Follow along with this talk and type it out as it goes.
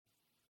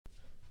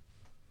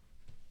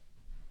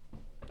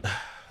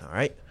All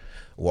right.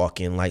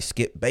 Walk in like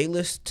Skip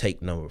Bayless,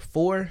 take number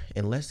 4,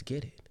 and let's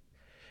get it.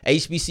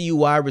 HBCU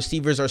wide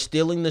receivers are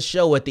stealing the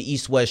show at the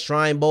East-West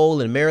Shrine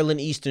Bowl, and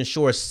Maryland Eastern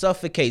Shore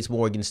suffocates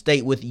Morgan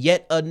State with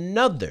yet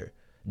another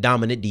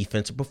dominant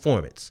defensive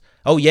performance.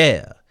 Oh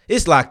yeah,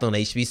 it's Locked on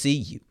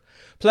HBCU.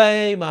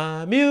 Play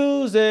my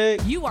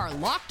music. You are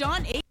Locked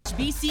on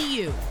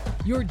HBCU,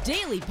 your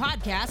daily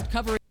podcast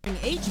covering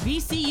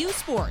HBCU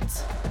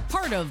sports.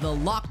 Part of the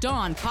Locked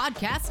On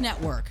Podcast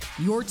Network,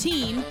 your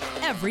team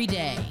every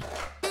day.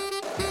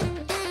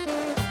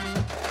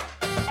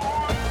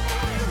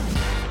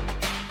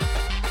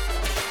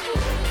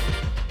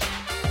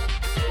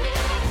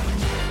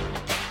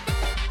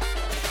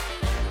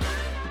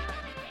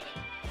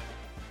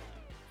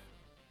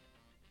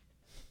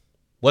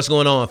 What's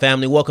going on,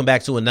 family? Welcome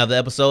back to another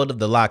episode of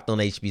the Locked on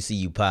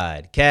HBCU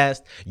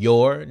podcast,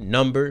 your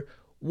number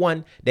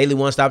one daily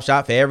one-stop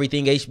shop for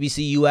everything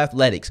HBCU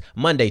athletics,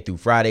 Monday through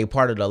Friday,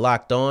 part of the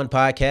Locked On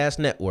Podcast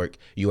Network,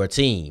 your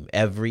team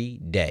every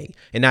day.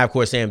 And now, of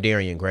course, Sam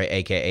Darian Gray,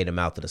 a.k.a. the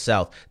Mouth of the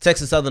South,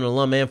 Texas Southern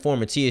alum and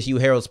former TSU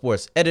Herald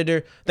Sports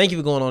editor. Thank you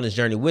for going on this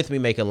journey with me,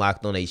 making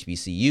Locked on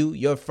HBCU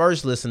your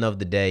first listen of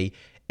the day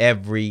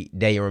every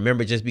day. And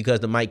remember, just because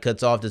the mic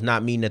cuts off does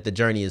not mean that the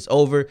journey is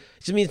over. It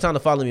just means it's time to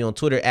follow me on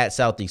Twitter at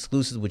South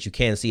Exclusives, which you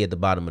can see at the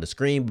bottom of the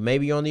screen, but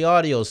maybe you're on the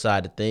audio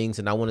side of things.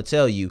 And I want to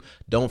tell you,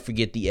 don't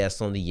forget the S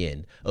on the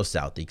end of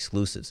South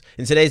Exclusives.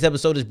 And today's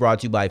episode is brought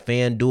to you by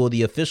FanDuel,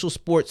 the official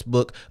sports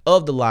book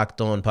of the Locked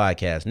On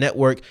Podcast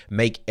Network.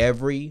 Make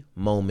every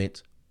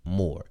moment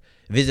more.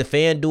 Visit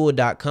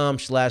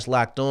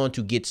FanDuel.com/LockedOn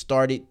to get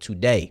started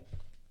today.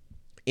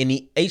 And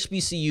the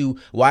HBCU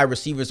wide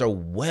receivers are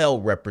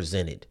well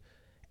represented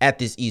at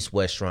this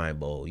East-West Shrine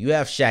Bowl. You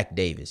have Shaq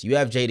Davis, you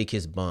have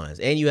Jadakiss Bonds,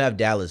 and you have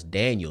Dallas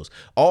Daniels,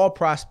 all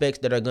prospects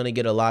that are going to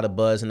get a lot of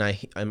buzz, and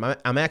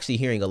I'm actually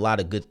hearing a lot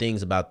of good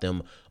things about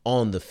them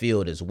on the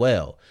field as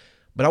well.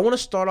 But I want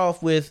to start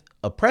off with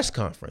a press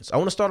conference. I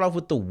want to start off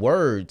with the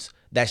words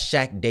that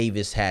Shaq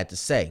Davis had to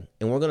say.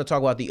 And we're going to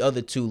talk about the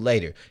other two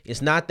later.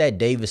 It's not that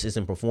Davis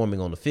isn't performing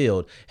on the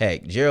field.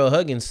 Heck, Gerald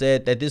Huggins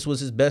said that this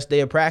was his best day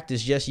of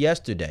practice just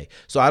yesterday.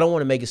 So I don't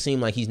want to make it seem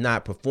like he's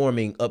not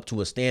performing up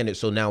to a standard,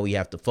 so now we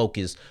have to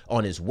focus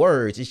on his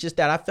words. It's just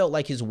that I felt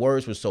like his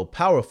words were so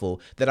powerful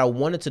that I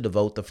wanted to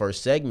devote the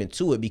first segment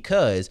to it,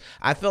 because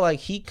I felt like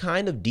he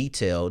kind of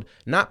detailed,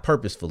 not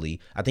purposefully,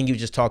 I think he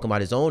was just talking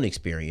about his own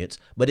experience,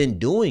 but in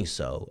doing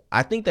so,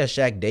 I think that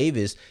Shaq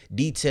Davis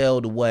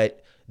detailed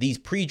what these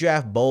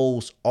pre-draft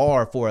bowls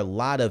are for a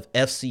lot of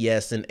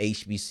FCS and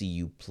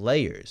HBCU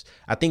players.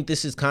 I think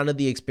this is kind of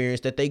the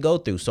experience that they go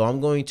through. So I'm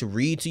going to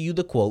read to you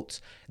the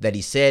quotes that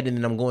he said, and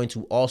then I'm going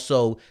to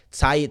also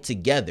tie it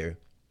together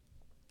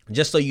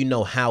just so you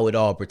know how it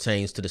all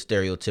pertains to the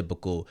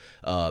stereotypical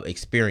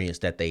experience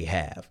that they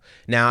have.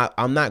 Now,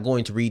 I'm not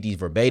going to read these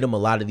verbatim. A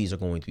lot of these are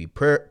going to be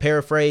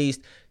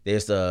paraphrased.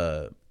 There's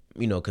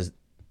because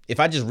if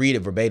I just read it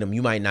verbatim,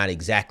 you might not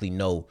exactly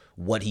know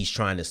what he's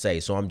trying to say.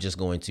 So I'm just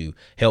going to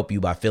help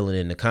you by filling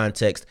in the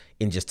context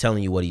and just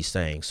telling you what he's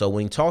saying. So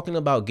when talking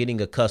about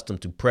getting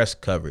accustomed to press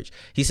coverage,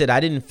 he said,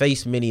 I didn't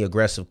face many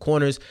aggressive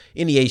corners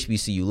in the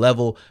HBCU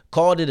level,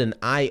 called it an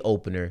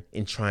eye-opener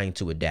in trying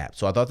to adapt.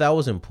 So I thought that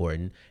was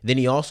important. Then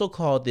he also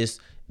called this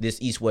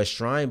East-West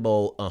Shrine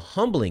Bowl a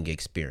humbling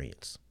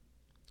experience.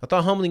 I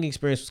thought humbling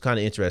experience was kind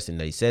of interesting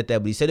that he said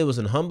that, but he said it was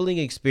a humbling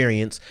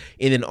experience,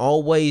 and in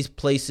always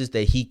places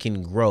that he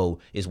can grow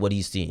is what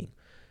he's seeing.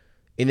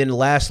 And then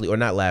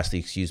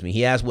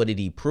he asked, what did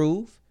he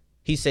prove?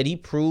 He said he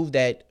proved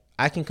that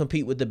I can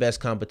compete with the best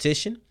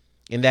competition,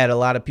 and that a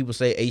lot of people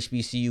say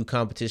HBCU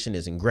competition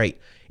isn't great.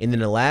 And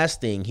then the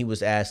last thing, he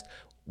was asked,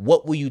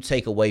 what will you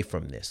take away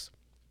from this?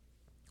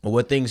 Or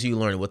what things are you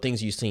learning? What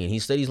things are you seeing? He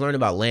said he's learning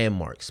about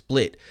landmarks,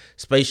 split,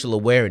 spatial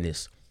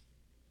awareness.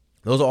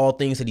 Those are all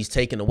things that he's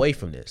taken away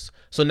from this.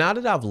 So now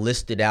that I've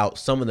listed out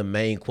some of the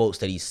main quotes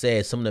that he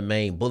said, some of the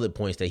main bullet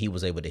points that he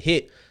was able to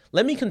hit,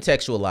 let me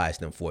contextualize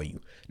them for you.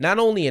 Not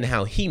only in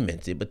how he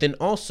meant it, but then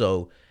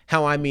also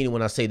how I mean it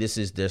when I say this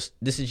is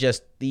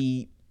just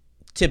the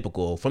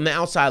typical, from the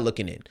outside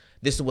looking in.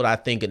 This is what I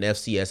think an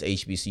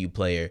FCS HBCU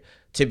player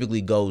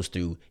typically goes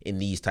through in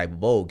these type of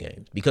bowl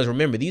games. Because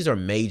remember, these are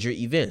major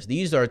events.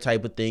 These are the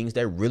type of things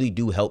that really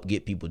do help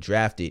get people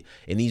drafted.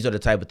 And these are the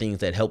type of things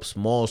that help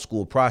small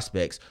school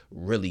prospects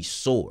really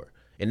soar.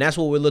 And that's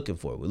what we're looking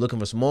for. We're looking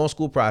for small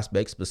school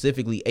prospects,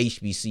 specifically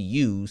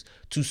HBCUs,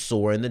 to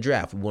soar in the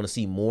draft. We want to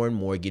see more and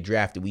more get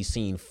drafted. We've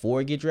seen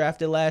 4 get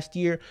drafted last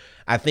year.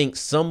 I think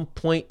some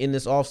point in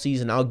this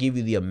offseason, I'll give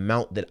you the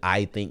amount that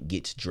I think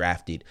gets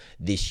drafted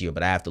this year.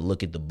 But I have to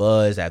look at the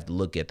buzz. I have to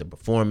look at the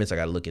performance. I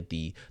got to look at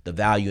the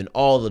value and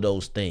all of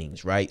those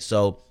things, right?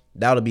 So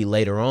that'll be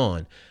later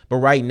on. But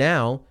right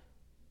now,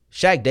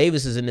 Shaq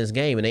Davis is in this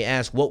game, and they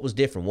asked what was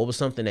different. What was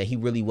something that he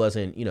really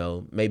wasn't,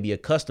 maybe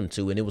accustomed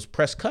to, and it was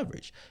press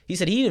coverage. He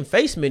said he didn't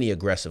face many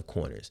aggressive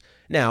corners.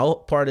 Now,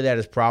 part of that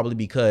is probably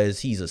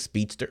because he's a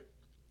speedster.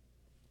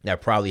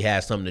 That probably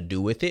has something to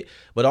do with it.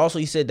 But also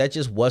he said that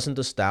just wasn't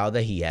the style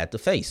that he had to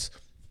face.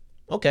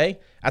 Okay,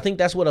 I think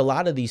that's what a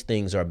lot of these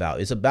things are about.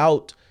 It's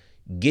about,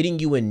 getting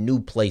you in new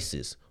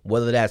places,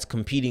 whether that's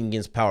competing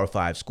against Power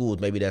 5 schools,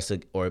 maybe that's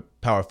or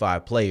Power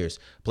 5 players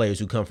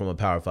who come from a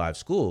Power 5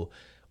 school,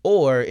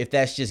 or if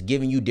that's just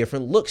giving you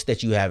different looks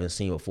that you haven't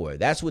seen before.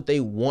 That's what they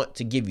want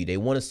to give you. They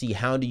want to see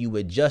how do you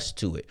adjust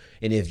to it.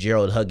 And if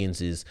Gerald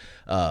Huggins'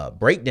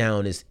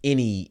 breakdown is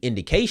any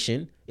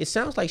indication, it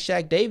sounds like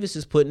Shaq Davis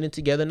is putting it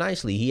together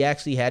nicely. He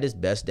actually had his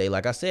best day,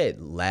 like I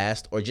said,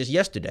 last or just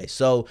yesterday.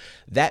 So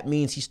that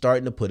means he's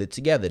starting to put it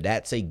together.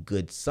 That's a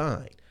good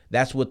sign.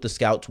 That's what the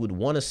scouts would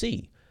want to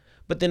see.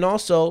 But then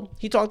also,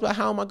 he talked about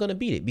how am I going to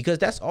beat it? Because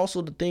that's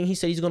also the thing he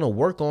said he's going to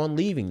work on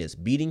leaving this,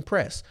 beating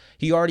press.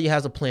 He already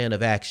has a plan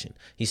of action.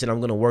 He said,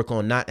 I'm going to work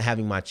on not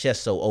having my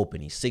chest so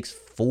open. He's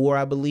 6'4",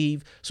 I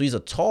believe. So he's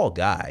a tall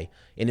guy.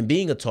 And in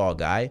being a tall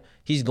guy,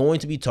 he's going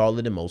to be taller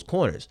than most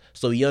corners.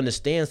 So he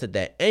understands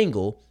that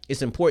angle,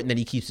 it's important that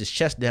he keeps his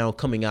chest down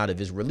coming out of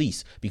his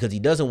release because he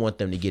doesn't want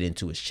them to get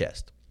into his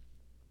chest.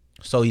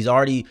 So he's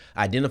already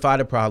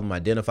identified a problem,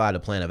 identified a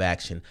plan of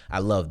action. I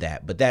love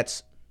that.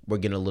 But we're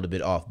getting a little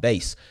bit off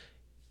base.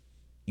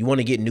 You want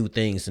to get new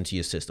things into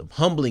your system.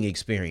 Humbling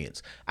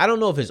experience. I don't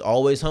know if it's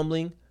always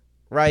humbling,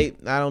 right?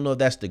 I don't know if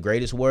that's the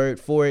greatest word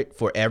for it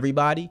for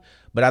everybody,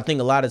 but I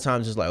think a lot of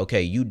times it's like,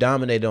 okay, you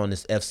dominated on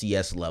this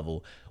FCS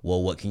level.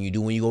 Well, what can you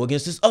do when you go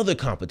against this other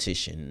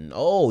competition?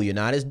 Oh, you're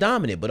not as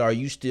dominant, but are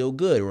you still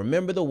good?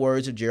 Remember the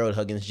words of Gerald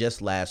Huggins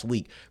just last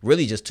week,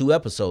 really just 2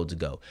 episodes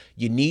ago.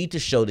 You need to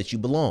show that you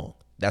belong.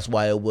 That's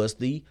why it was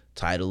the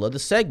title of the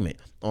segment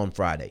on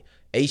Friday.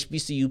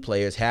 HBCU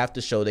players have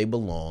to show they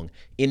belong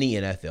in the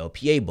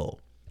NFLPA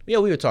Bowl. Yeah,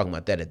 we were talking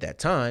about that at that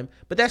time,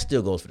 but that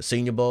still goes for the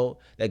Senior Bowl.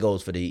 That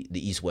goes for the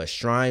East-West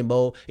Shrine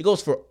Bowl. It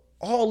goes for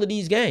all of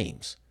these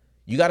games.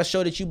 You got to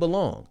show that you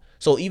belong.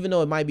 So even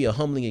though it might be a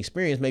humbling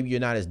experience, maybe you're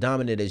not as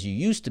dominant as you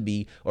used to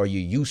be, or you're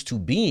used to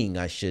being,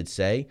 I should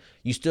say,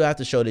 you still have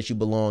to show that you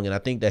belong. And I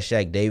think that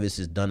Shaq Davis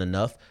has done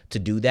enough to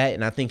do that.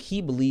 And I think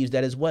he believes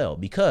that as well,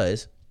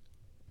 because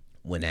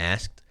when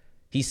asked,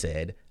 he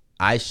said,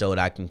 I showed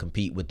I can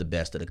compete with the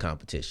best of the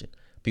competition.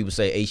 People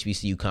say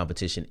HBCU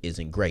competition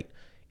isn't great.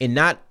 And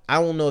I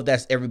don't know if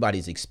that's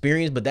everybody's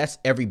experience, but that's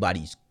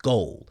everybody's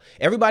goal.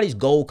 Everybody's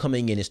goal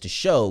coming in is to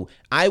show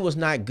I was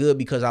not good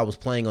because I was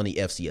playing on the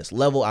FCS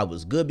level. I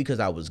was good because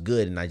I was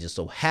good, and I just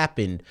so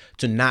happened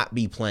to not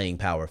be playing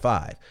Power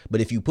 5.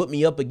 But if you put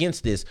me up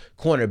against this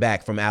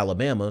cornerback from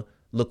Alabama,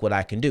 look what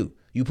I can do.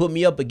 You put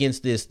me up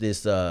against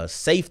this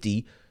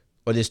safety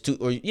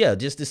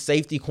just this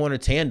safety corner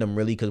tandem,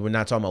 really, because we're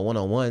not talking about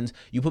one-on-ones.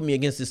 You put me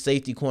against this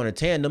safety corner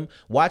tandem,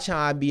 watch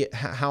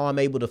how I'm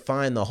able to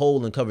find the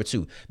hole in cover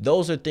 2.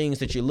 Those are things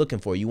that you're looking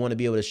for. You want to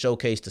be able to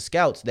showcase to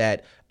scouts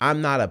that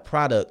I'm not a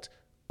product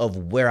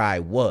of where I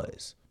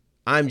was.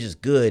 I'm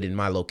just good, and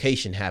my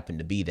location happened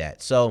to be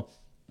that. So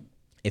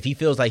if he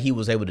feels like he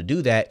was able to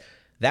do that,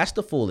 that's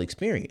the full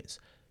experience.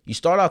 You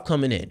start off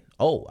coming in,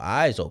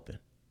 eyes open.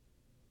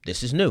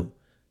 This is new.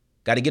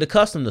 Got to get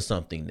accustomed to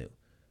something new.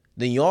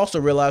 Then you also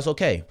realize,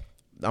 okay,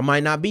 I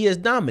might not be as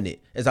dominant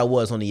as I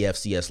was on the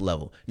FCS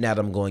level now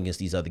that I'm going against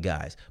these other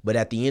guys. But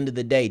at the end of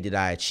the day, did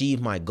I achieve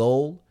my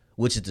goal,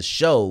 which is to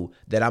show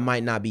that I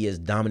might not be as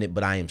dominant,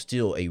 but I am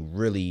still a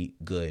really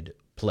good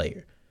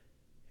player?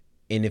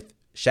 And if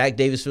Shaq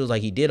Davis feels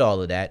like he did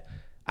all of that,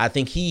 I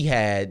think he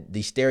had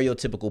the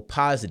stereotypical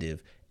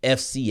positive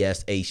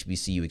FCS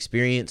HBCU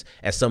experience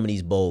at some of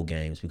these bowl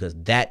games, because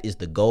that is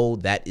the goal,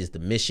 that is the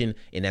mission,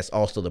 and that's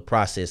also the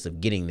process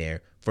of getting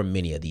there for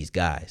many of these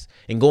guys.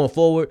 And going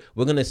forward,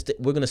 we're gonna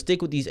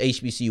stick with these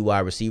HBCU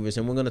wide receivers,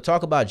 and we're gonna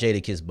talk about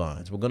Jadakiss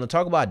Bonds. We're gonna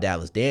talk about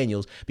Dallas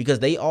Daniels, because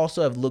they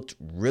also have looked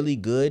really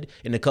good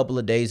in a couple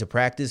of days of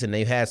practice, and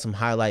they've had some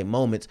highlight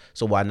moments.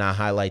 So why not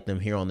highlight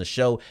them here on the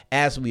show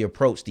as we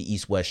approach the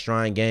East-West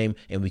Shrine game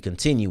and we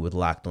continue with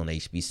Locked on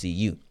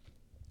HBCU.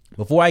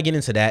 Before I get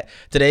into that,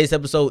 today's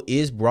episode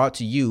is brought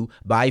to you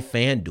by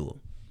FanDuel.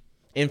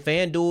 And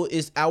FanDuel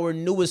is our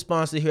newest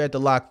sponsor here at the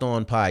Locked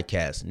On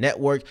Podcast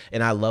Network,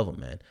 and I love them,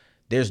 man.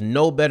 There's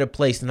no better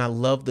place, and I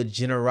love the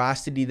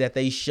generosity that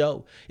they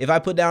show. If I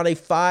put down a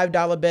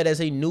 $5 bet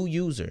as a new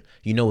user,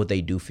 you know what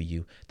they do for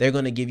you. They're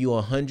going to give you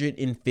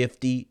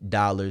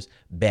 $150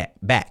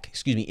 back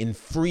in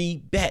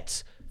free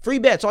bets. Free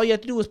bets. All you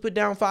have to do is put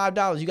down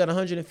 $5. You got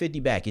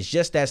 $150 back. It's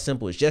just that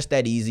simple. It's just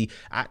that easy.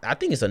 I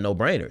think it's a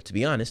no-brainer, to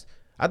be honest.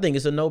 I think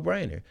it's a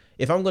no-brainer.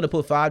 If I'm going to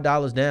put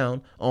 $5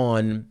 down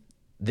on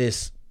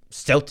this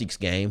Celtics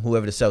game,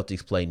 whoever the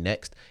Celtics play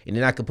next, and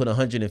then I could put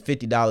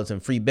 $150 in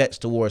free bets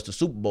towards the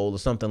Super Bowl or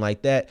something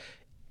like that,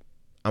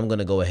 I'm going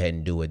to go ahead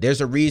and do it. There's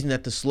a reason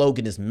that the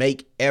slogan is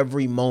make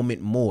every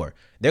moment more.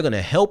 They're going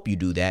to help you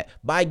do that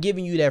by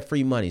giving you that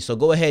free money. So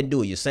go ahead and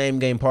do it. Your same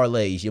game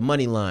parlays, your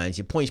money lines,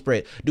 your point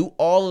spread. Do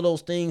all of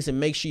those things and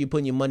make sure you're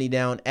putting your money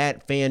down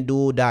at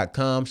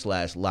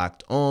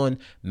FanDuel.com/locked-on.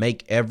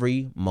 Make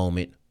every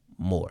moment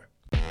more.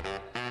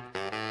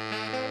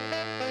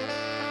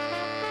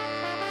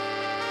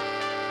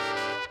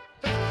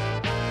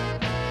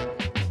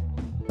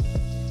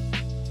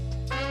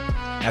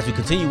 As we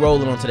continue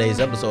rolling on today's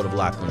episode of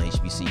Locked on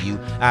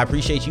HBCU, I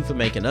appreciate you for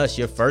making us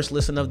your first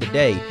listen of the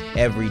day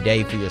every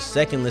day. For your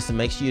second listen,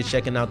 make sure you're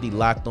checking out the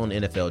Locked on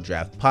NFL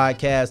Draft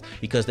podcast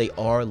because they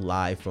are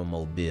live from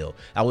Mobile.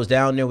 I was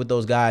down there with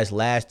those guys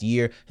last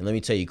year, and let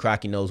me tell you,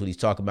 Crocky knows what he's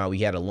talking about. We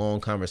had a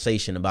long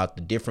conversation about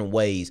the different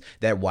ways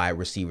that wide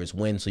receivers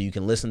win, so you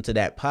can listen to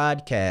that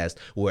podcast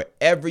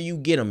wherever you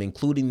get them,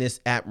 including this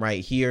app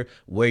right here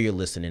where you're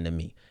listening to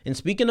me. And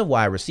speaking of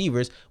wide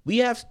receivers, we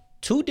have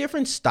two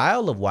different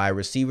style of wide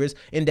receivers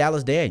in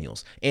Dallas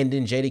Daniels and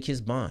in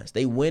Jadakiss Bonds.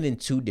 They win in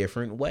two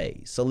different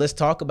ways. So let's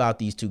talk about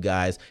these two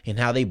guys and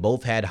how they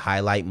both had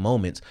highlight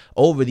moments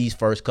over these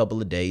first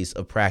couple of days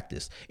of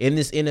practice. In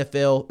this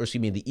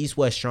the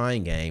East-West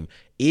Shrine game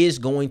is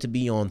going to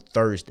be on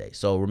Thursday.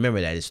 So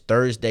remember that, it's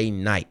Thursday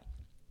night.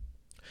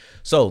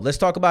 So let's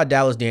talk about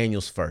Dallas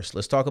Daniels first.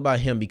 Let's talk about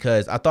him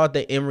because I thought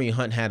that Emory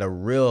Hunt had a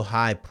real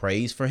high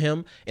praise for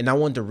him. And I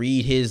wanted to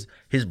read his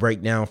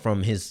breakdown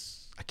from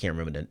I can't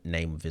remember the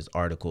name of his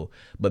article,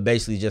 but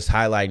basically just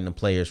highlighting the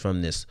players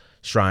from this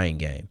Shrine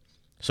game.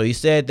 So he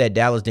said that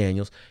Dallas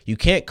Daniels, you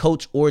can't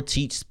coach or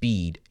teach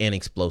speed and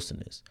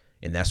explosiveness.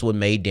 And that's what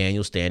made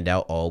Daniels stand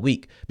out all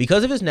week.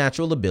 Because of his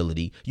natural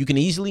ability, you can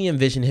easily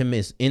envision him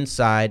as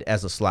inside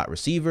as a slot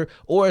receiver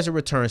or as a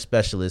return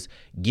specialist.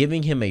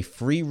 Giving him a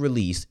free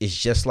release is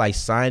just like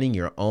signing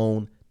your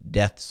own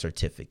death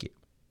certificate.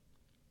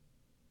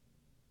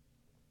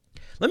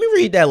 Let me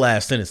read that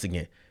last sentence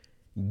again.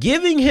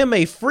 Giving him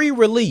a free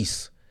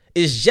release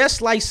is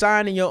just like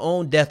signing your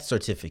own death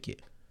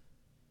certificate.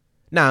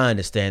 Now, I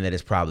understand that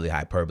it's probably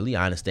hyperbole.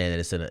 I understand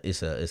that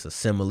it's a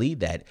simile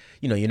that,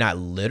 you're not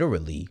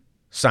literally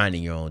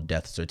signing your own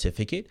death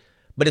certificate.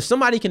 But if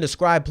somebody can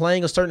describe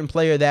playing a certain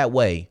player that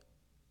way,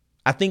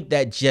 I think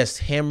that just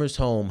hammers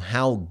home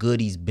how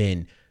good he's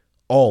been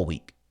all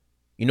week.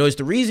 It's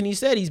the reason he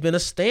said he's been a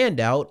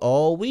standout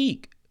all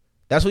week.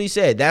 That's what he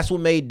said. That's what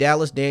made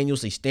Dallas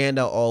Daniels a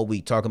standout all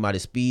week, talking about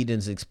his speed and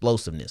his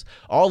explosiveness.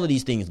 All of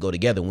these things go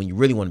together when you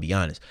really want to be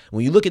honest.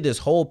 When you look at this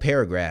whole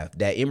paragraph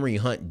that Emory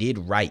Hunt did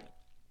write,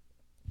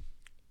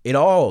 it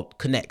all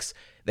connects.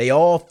 They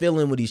all fill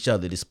in with each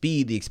other. The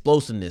speed, the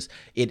explosiveness,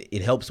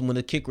 it helps him with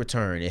a kick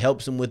return. It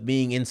helps him with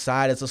being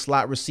inside as a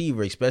slot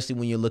receiver, especially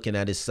when you're looking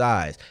at his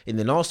size. And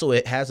then also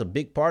it has a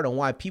big part on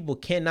why people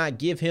cannot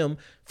give him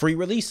free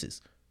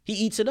releases. He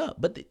eats it up,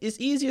 but it's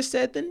easier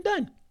said than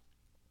done.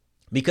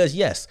 Because,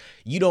 yes,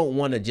 you don't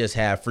want to just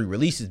have free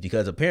releases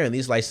because apparently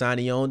it's like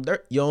signing your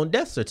own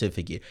death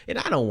certificate. And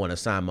I don't want to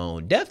sign my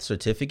own death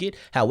certificate.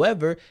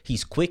 However,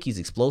 he's quick, he's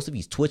explosive,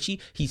 he's twitchy.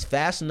 He's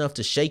fast enough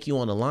to shake you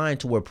on the line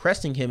to where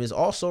pressing him is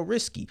also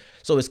risky.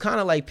 So it's kind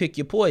of like pick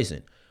your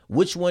poison.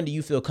 Which one do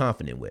you feel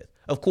confident with?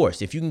 Of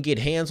course, if you can get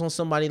hands on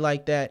somebody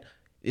like that,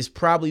 it's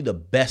probably the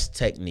best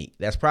technique.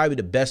 That's probably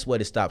the best way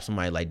to stop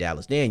somebody like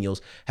Dallas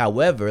Daniels.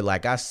 However,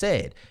 like I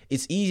said,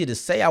 it's easy to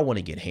say I want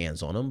to get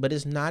hands on him, but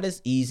it's not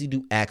as easy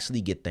to actually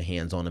get the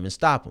hands on him and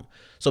stop him.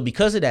 So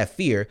because of that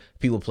fear,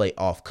 people play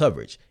off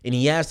coverage. And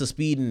he has the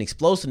speed and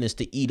explosiveness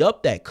to eat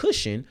up that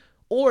cushion,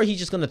 or he's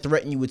just going to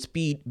threaten you with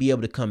speed, be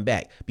able to come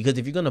back. Because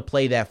if you're going to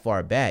play that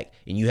far back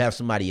and you have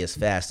somebody as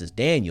fast as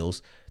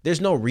Daniels, there's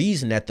no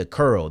reason that the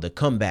curl, the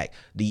comeback,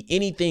 the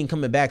anything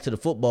coming back to the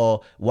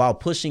football while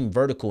pushing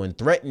vertical and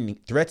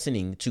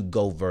threatening to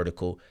go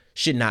vertical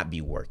should not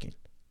be working,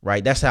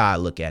 right? That's how I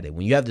look at it.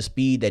 When you have the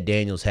speed that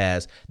Daniels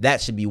has,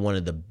 that should be one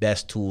of the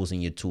best tools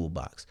in your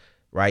toolbox,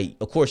 right?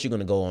 Of course, you're going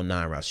to go on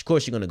 9 routes. Of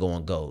course, you're going to go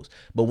on goes.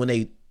 But when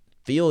they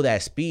feel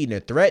that speed and they're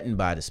threatened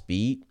by the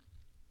speed,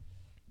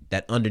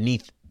 that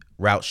underneath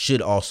route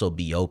should also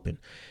be open.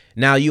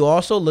 Now, you're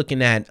also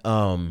looking at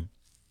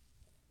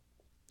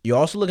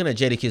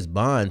Jadakiss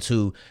Bonds,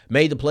 who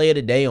made the play of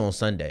the day on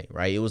Sunday,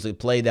 right? It was a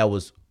play that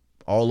was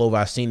all over.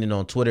 I've seen it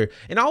on Twitter.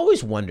 And I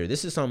always wonder,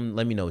 this is something,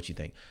 let me know what you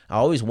think. I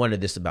always wonder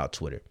this about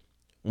Twitter.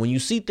 When you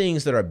see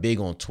things that are big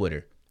on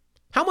Twitter,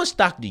 how much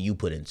stock do you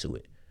put into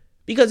it?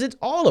 Because it's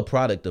all a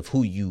product of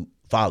who you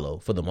follow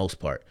for the most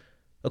part.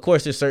 Of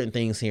course, there's certain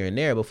things here and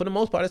there, but for the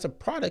most part, it's a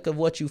product of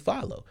what you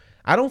follow.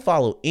 I don't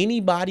follow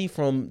anybody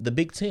from the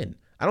Big Ten.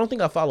 I don't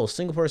think I follow a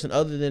single person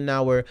other than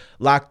our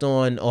Locked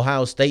On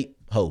Ohio State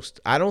host.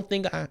 I don't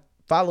think I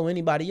follow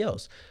anybody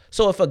else.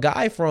 So if a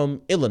guy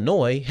from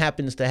Illinois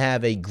happens to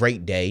have a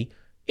great day,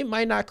 it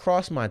might not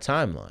cross my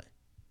timeline.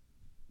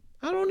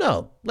 I don't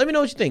know. Let me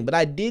know what you think. But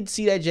I did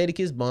see that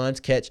Jadakiss Bonds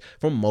catch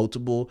from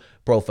multiple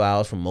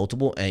profiles, from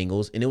multiple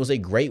angles, and it was a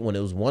great one.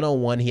 It was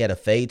one-on-one. He had a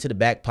fade to the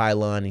back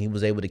pylon, and he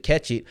was able to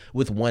catch it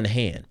with one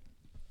hand.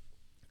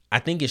 I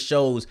think it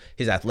shows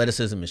his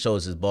athleticism. It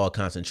shows his ball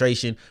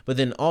concentration, but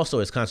then also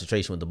his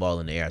concentration with the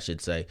ball in the air, I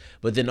should say.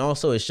 But then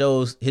also it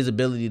shows his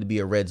ability to be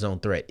a red zone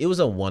threat. It was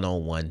a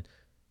one-on-one.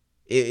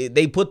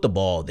 They put the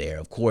ball there,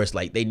 of course.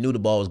 Like, they knew the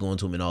ball was going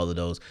to him in all of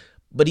those.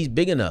 But he's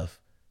big enough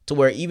to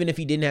where even if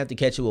he didn't have to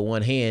catch it with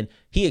one hand,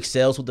 he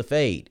excels with the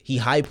fade. He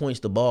high points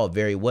the ball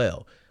very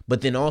well. But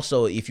then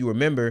also, if you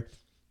remember,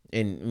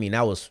 and I mean,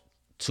 that was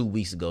 2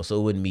 weeks ago, so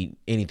it wouldn't be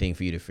anything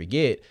for you to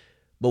forget.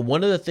 But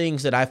one of the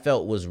things that I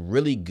felt was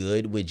really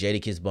good with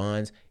Jadakiss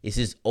Bonds is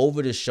his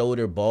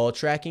over-the-shoulder ball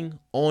tracking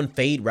on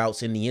fade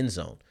routes in the end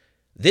zone.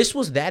 This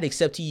was that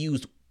except he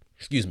used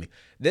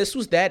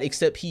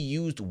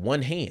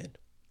one hand.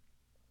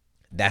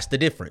 That's the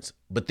difference.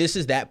 But this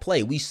is that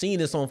play. We've seen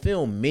this on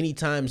film many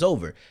times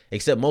over,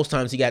 except most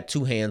times he got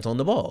two hands on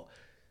the ball.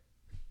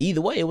 Either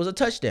way, it was a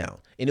touchdown.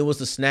 And it was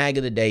the snag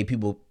of the day.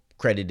 People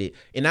credited it.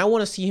 And I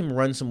want to see him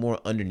run some more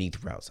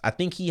underneath routes. I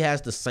think he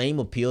has the same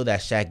appeal that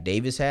Shaq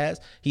Davis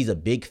has. He's a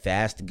big,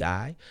 fast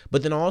guy.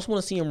 But then I also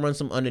want to see him run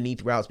some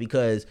underneath routes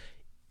because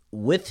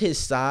with his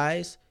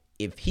size,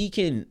 if he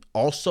can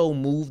also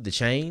move the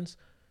chains,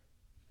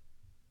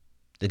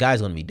 the guy's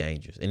going to be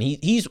dangerous. And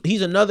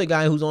he's another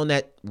guy who's on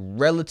that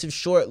relative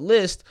short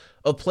list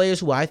of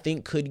players who I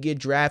think could get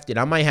drafted.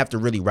 I might have to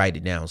really write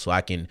it down so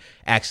I can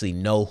actually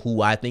know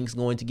who I think is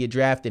going to get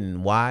drafted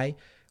and why.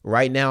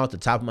 Right now, at the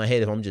top of my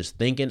head, if I'm just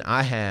thinking,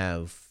 I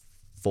have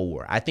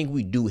 4. I think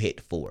we do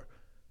hit 4.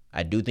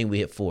 I do think we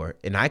hit 4.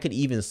 And I could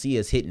even see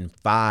us hitting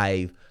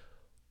 5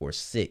 or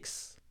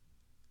 6.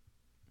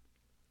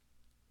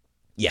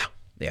 Yeah,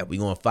 we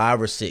going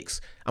 5 or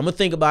 6. I'm going to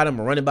think about them. I'm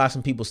going to run it by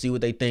some people, see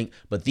what they think.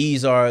 But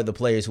these are the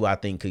players who I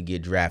think could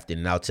get drafted.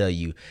 And I'll tell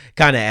you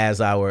kind of as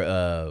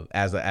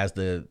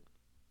the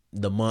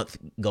month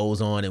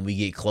goes on and we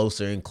get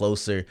closer and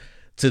closer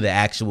to the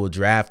actual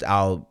draft,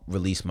 I'll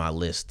release my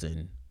list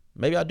and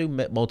maybe I'll do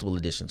multiple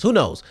editions. Who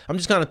knows? I'm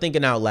just kind of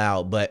thinking out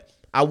loud, but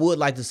I would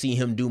like to see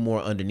him do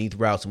more underneath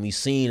routes. And we've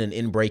seen an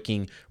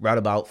in-breaking route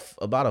about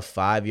a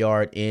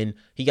 5-yard in.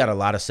 He got a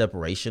lot of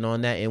separation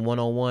on that in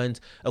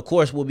one-on-ones. Of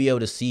course, we'll be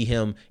able to see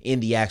him in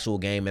the actual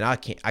game, and I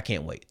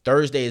can't wait.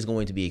 Thursday is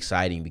going to be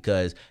exciting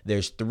because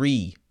there's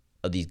 3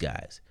 of these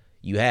guys.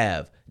 You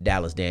have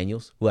Dallas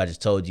Daniels, who I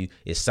just told you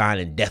is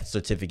signing death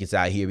certificates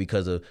out here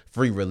because of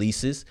free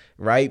releases,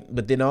 right?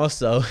 But then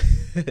also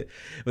you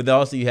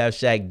have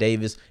Shaq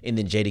Davis and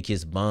then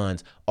Jadakiss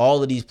Bonds.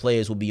 All of these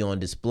players will be on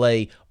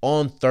display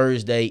on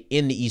Thursday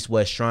in the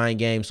East-West Shrine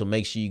game, so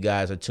make sure you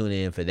guys are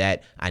tuning in for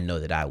that. I know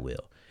that I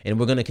will. And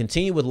we're going to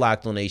continue with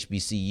Locked on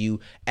HBCU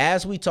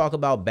as we talk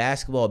about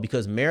basketball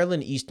because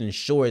Maryland Eastern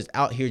Shore is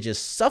out here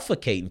just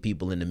suffocating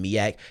people in the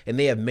MEAC, and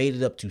they have made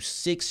it up to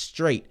 6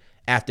 straight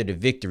after the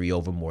victory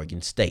over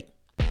Morgan State.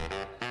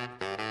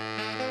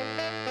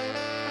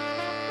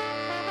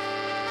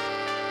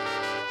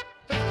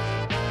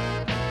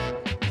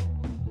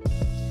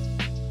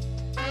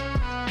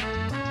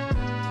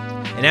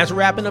 And as we're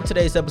wrapping up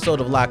today's episode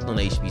of Locked on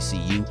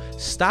HBCU,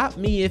 stop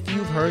me if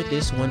you've heard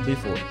this one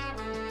before.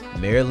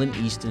 Maryland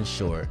Eastern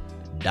Shore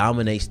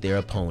dominates their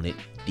opponent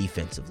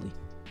defensively.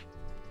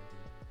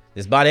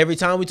 It's about every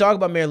time we talk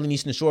about Maryland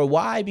Eastern Shore.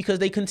 Why? Because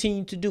they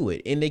continue to do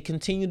it, and they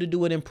continue to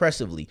do it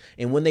impressively.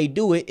 And when they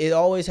do it, it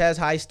always has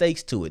high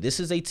stakes to it. This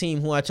is a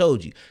team who I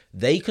told you,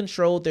 they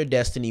controlled their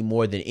destiny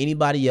more than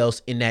anybody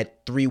else in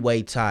that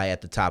 3-way tie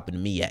at the top of the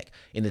MEAC.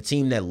 And the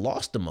team that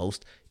lost the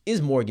most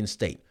is Morgan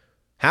State.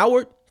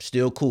 Howard,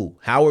 still cool.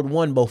 Howard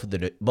won both of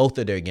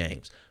their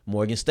games.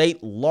 Morgan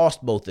State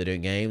lost both of their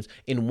games,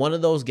 and one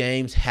of those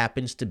games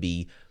happens to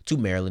be to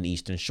Maryland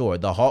Eastern Shore.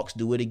 The Hawks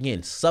do it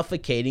again,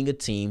 suffocating a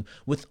team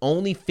with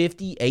only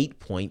 58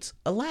 points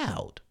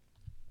allowed.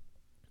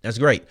 That's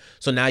great.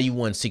 So now you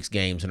won 6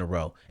 games in a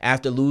row.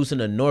 After losing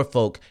to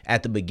Norfolk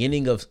at the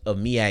beginning of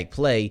MEAC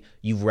play,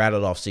 you've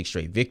rattled off 6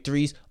 straight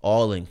victories,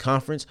 all in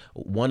conference,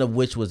 one of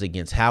which was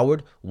against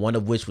Howard, one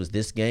of which was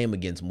this game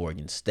against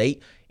Morgan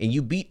State, and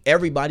you beat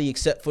everybody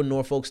except for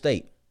Norfolk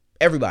State.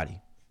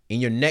 Everybody. In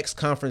your next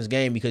conference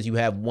game, because you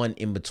have one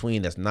in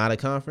between that's not a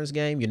conference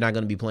game, you're not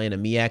going to be playing a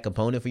MEAC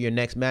opponent for your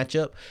next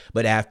matchup.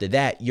 But after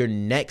that, your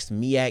next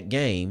MEAC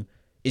game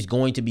is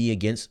going to be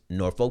against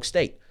Norfolk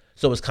State.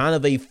 So it's kind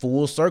of a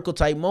full circle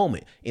type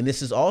moment. And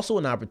this is also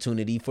an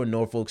opportunity for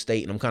Norfolk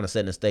State. And I'm kind of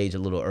setting the stage a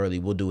little early.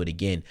 We'll do it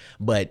again.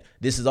 But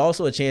this is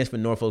also a chance for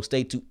Norfolk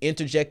State to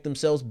interject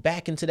themselves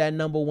back into that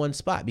number 1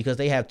 spot because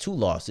they have 2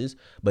 losses.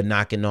 But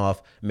knocking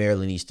off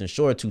Maryland Eastern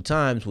Shore 2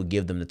 times will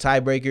give them the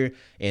tiebreaker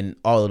and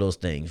all of those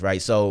things,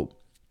 right? So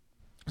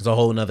it's a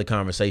whole nother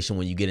conversation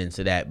when you get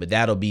into that. But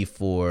that'll be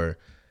for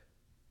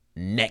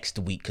next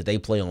week because they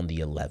play on the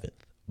 11th.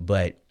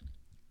 But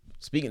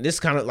speaking, this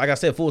kind of, like I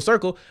said, full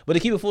circle, but to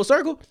keep it full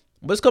circle,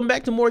 let's come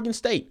back to Morgan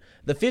State.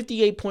 The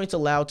 58 points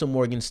allowed to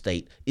Morgan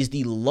State is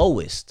the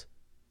lowest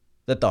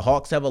that the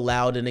Hawks have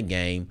allowed in a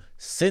game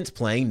since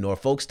playing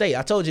Norfolk State.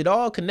 I told you it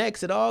all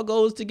connects. It all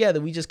goes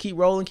together. We just keep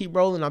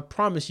rolling. I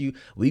promise you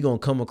we're going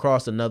to come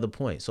across another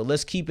point. So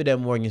let's keep it at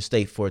Morgan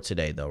State for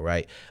today, though,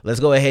 right? Let's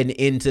go ahead and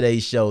end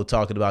today's show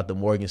talking about the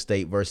Morgan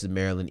State versus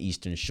Maryland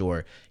Eastern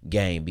Shore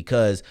game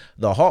because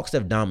the Hawks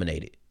have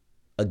dominated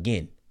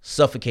again,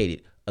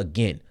 suffocated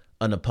again,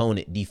 an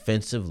opponent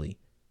defensively.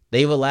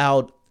 They've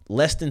allowed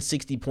less than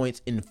 60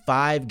 points in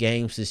 5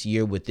 games this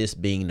year, with this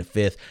being the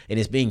 5th, and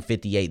it's being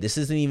 58. This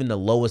isn't even the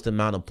lowest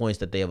amount of points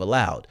that they have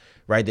allowed,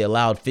 right? They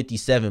allowed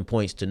 57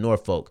 points to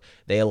Norfolk.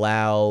 They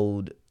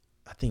allowed,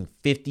 I think,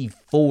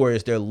 54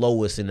 is their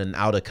lowest in an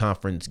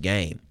out-of-conference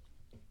game.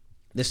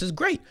 This is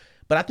great,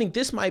 but I think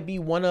this might be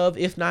one of,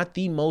 if not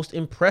the most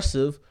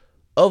impressive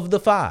of the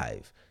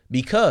 5,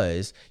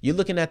 because you're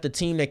looking at the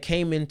team that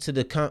came into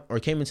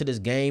this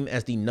game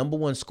as the number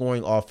 1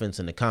 scoring offense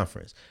in the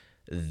conference.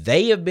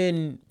 They have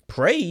been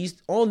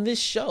praised on this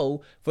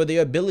show for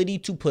their ability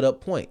to put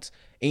up points.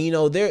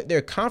 And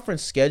their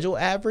conference schedule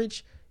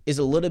average is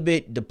a little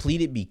bit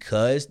depleted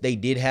because they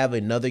did have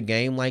another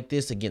game like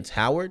this against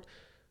Howard,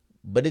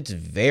 but it's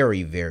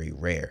very, very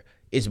rare.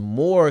 It's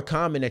more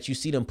common that you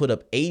see them put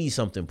up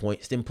 80-something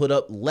points than put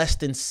up less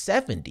than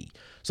 70.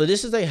 So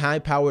this is a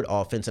high-powered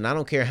offense, and I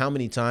don't care how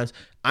many times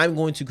I'm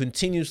going to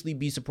continuously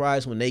be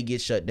surprised when they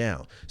get shut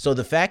down. So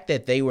the fact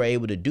that they were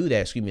able to do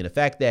that, the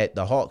fact that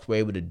the Hawks were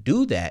able to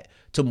do that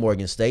to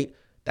Morgan State,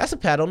 that's a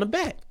pat on the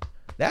back.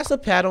 That's a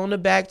pat on the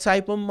back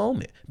type of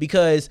moment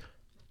because,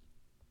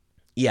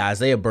 yeah,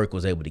 Isaiah Burke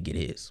was able to get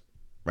his,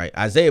 right?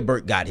 Isaiah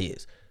Burke got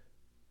his,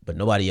 but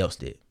nobody else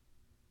did.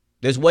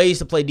 There's ways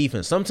to play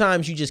defense.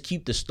 Sometimes you just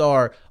keep the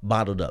star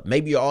bottled up.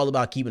 Maybe you're all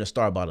about keeping the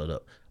star bottled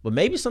up. But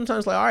maybe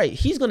sometimes all right,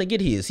 he's going to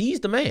get his.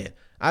 He's the man.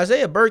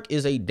 Isaiah Burke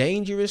is a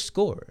dangerous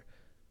scorer.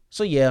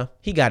 So, yeah,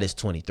 he got his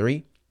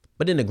 23.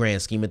 But in the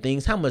grand scheme of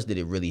things, how much did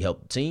it really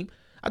help the team?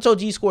 I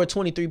told you he scored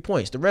 23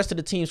 points. The rest of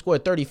the team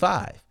scored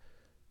 35.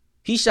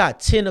 He shot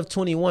 10 of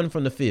 21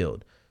 from the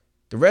field.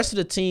 The rest of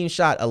the team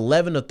shot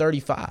 11 of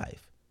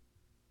 35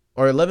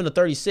 or 11 of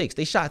 36.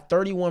 They shot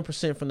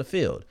 31% from the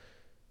field.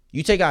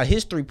 You take out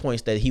his 3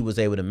 points that he was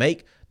able to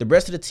make, the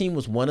rest of the team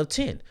was 1 of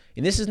 10.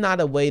 And this is not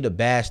a way to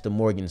bash the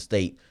Morgan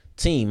State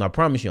team. I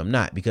promise you I'm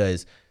not,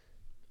 because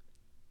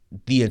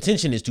the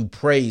intention is to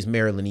praise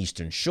Maryland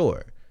Eastern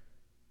Shore.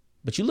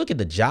 But you look at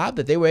the job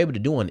that they were able to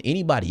do on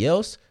anybody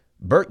else.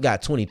 Burke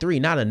got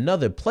 23. Not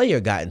another player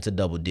got into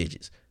double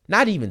digits.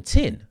 Not even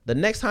 10. The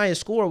next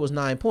highest score was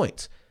 9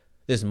 points.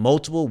 There's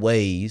multiple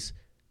ways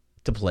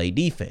to play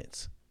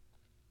defense.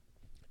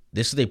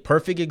 This is a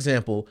perfect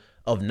example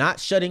of not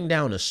shutting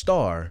down a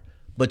star,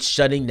 but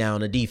shutting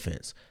down a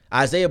defense.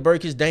 Isaiah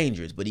Burke is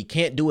dangerous, but he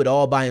can't do it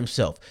all by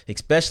himself,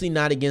 especially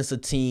not against a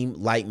team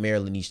like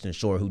Maryland Eastern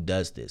Shore who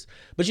does this.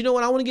 But you know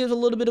what? I want to give a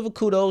little bit of a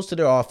kudos to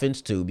their offense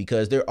too,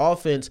 because their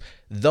offense,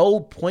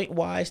 though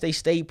point-wise they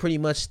stayed pretty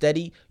much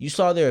steady, you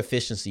saw their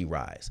efficiency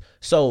rise.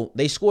 So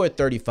they scored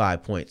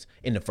 35 points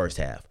in the first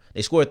half.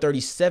 They scored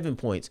 37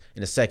 points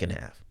in the second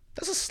half.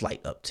 That's a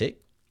slight uptick.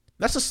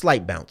 That's a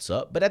slight bounce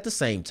up, but at the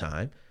same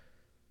time,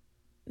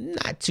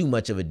 not too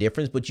much of a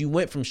difference, but you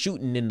went from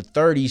shooting in the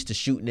 30s to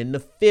shooting in the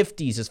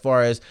 50s as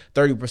far as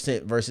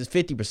 30% versus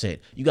 50%.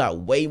 You got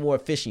way more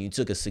efficient. You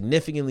took a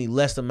significantly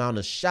less amount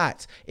of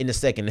shots in the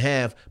second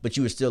half, but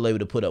you were still able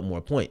to put up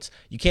more points.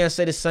 You can't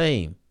say the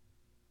same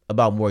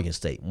about Morgan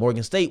State.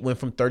 Morgan State went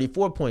from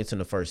 34 points in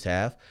the first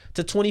half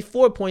to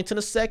 24 points in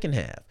the second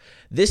half.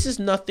 This is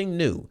nothing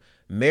new.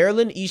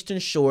 Maryland Eastern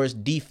Shore's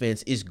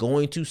defense is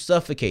going to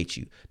suffocate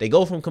you. They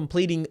go from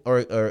completing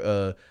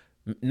or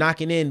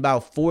knocking in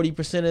about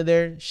 40% of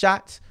their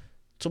shots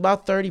to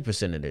about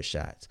 30% of their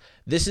shots.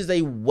 This is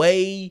a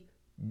way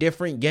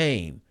different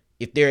game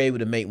if they're able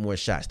to make more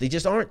shots. They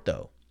just aren't,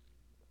 though.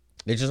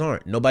 They just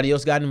aren't. Nobody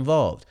else got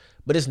involved.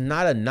 But it's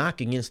not a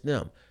knock against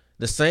them.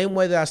 The same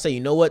way that I say, you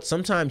know what?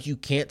 Sometimes you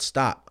can't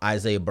stop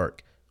Isaiah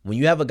Burke. When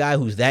you have a guy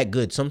who's that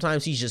good,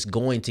 sometimes he's just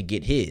going to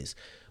get his.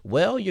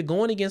 Well, you're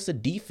going against a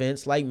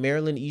defense like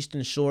Maryland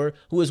Eastern Shore,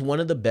 who is one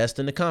of the best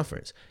in the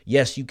conference.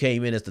 Yes, you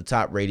came in as the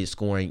top-rated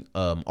scoring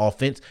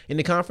offense in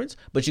the conference,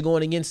 but you're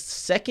going against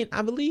second,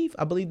 I believe.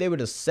 I believe they were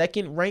the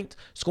second-ranked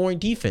scoring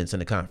defense in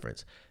the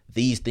conference.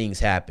 These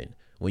things happen.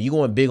 When you're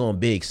going big on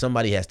big,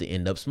 somebody has to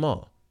end up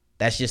small.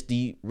 That's just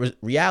the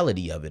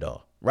reality of it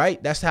all,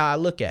 right? That's how I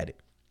look at it.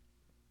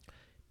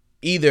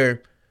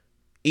 Either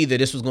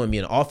this was going to be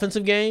an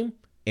offensive game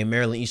and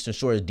Maryland Eastern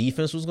Shore's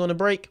defense was going to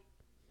break.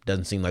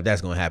 Doesn't seem like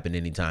that's going to happen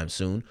anytime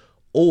soon.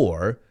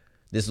 Or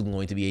this is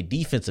going to be a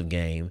defensive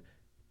game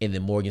and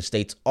then Morgan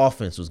State's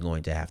offense was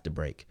going to have to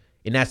break.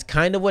 And that's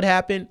kind of what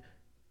happened,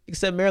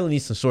 except Maryland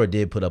Eastern Shore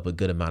did put up a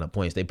good amount of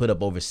points. They put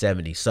up over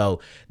 70. So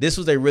this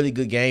was a really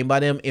good game by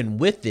them. And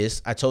with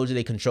this, I told you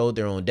they controlled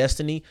their own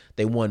destiny.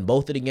 They won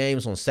both of the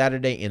games on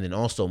Saturday and then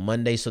also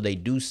Monday. So they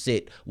do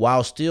sit,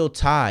 while still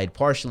tied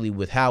partially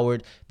with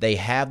Howard, they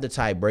have the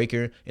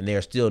tiebreaker and they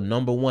are still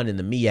number one in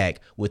the MEAC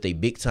with a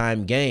big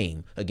time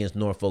game against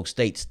Norfolk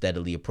State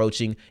steadily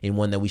approaching, and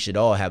one that we should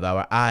all have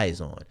our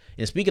eyes on.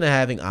 And speaking of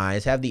having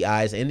eyes, have the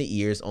eyes and the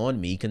ears on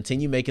me.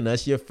 Continue making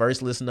us your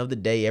first listen of the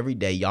day every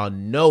day. Y'all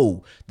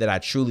know that I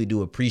truly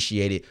do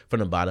appreciate it from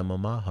the bottom of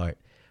my heart.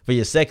 For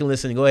your second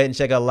listen, go ahead and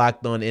check out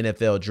Locked On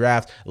NFL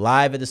Draft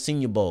live at the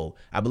Senior Bowl.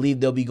 I believe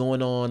they'll be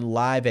going on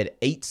live at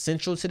 8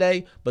 Central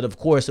today, but of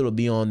course it'll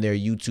be on their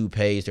YouTube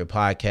page, their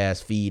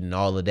podcast feed, and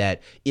all of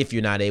that if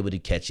you're not able to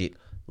catch it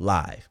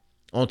live.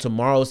 On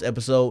tomorrow's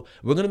episode,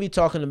 we're going to be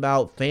talking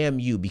about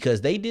FAMU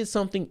because they did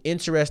something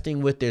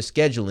interesting with their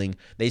scheduling.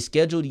 They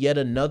scheduled yet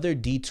another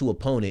D2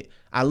 opponent.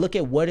 I look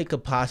at what it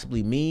could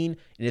possibly mean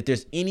and if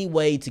there's any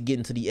way to get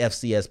into the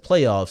FCS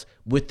playoffs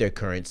with their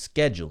current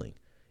scheduling.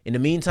 In the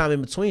meantime,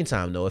 in between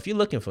time, though, if you're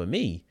looking for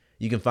me,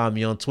 you can find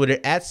me on Twitter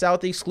at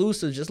South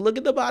Exclusive. Just look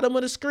at the bottom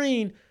of the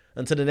screen.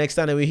 Until the next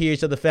time that we hear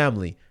each other,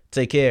 family,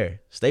 take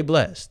care, stay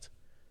blessed,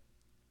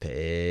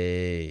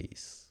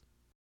 Peace.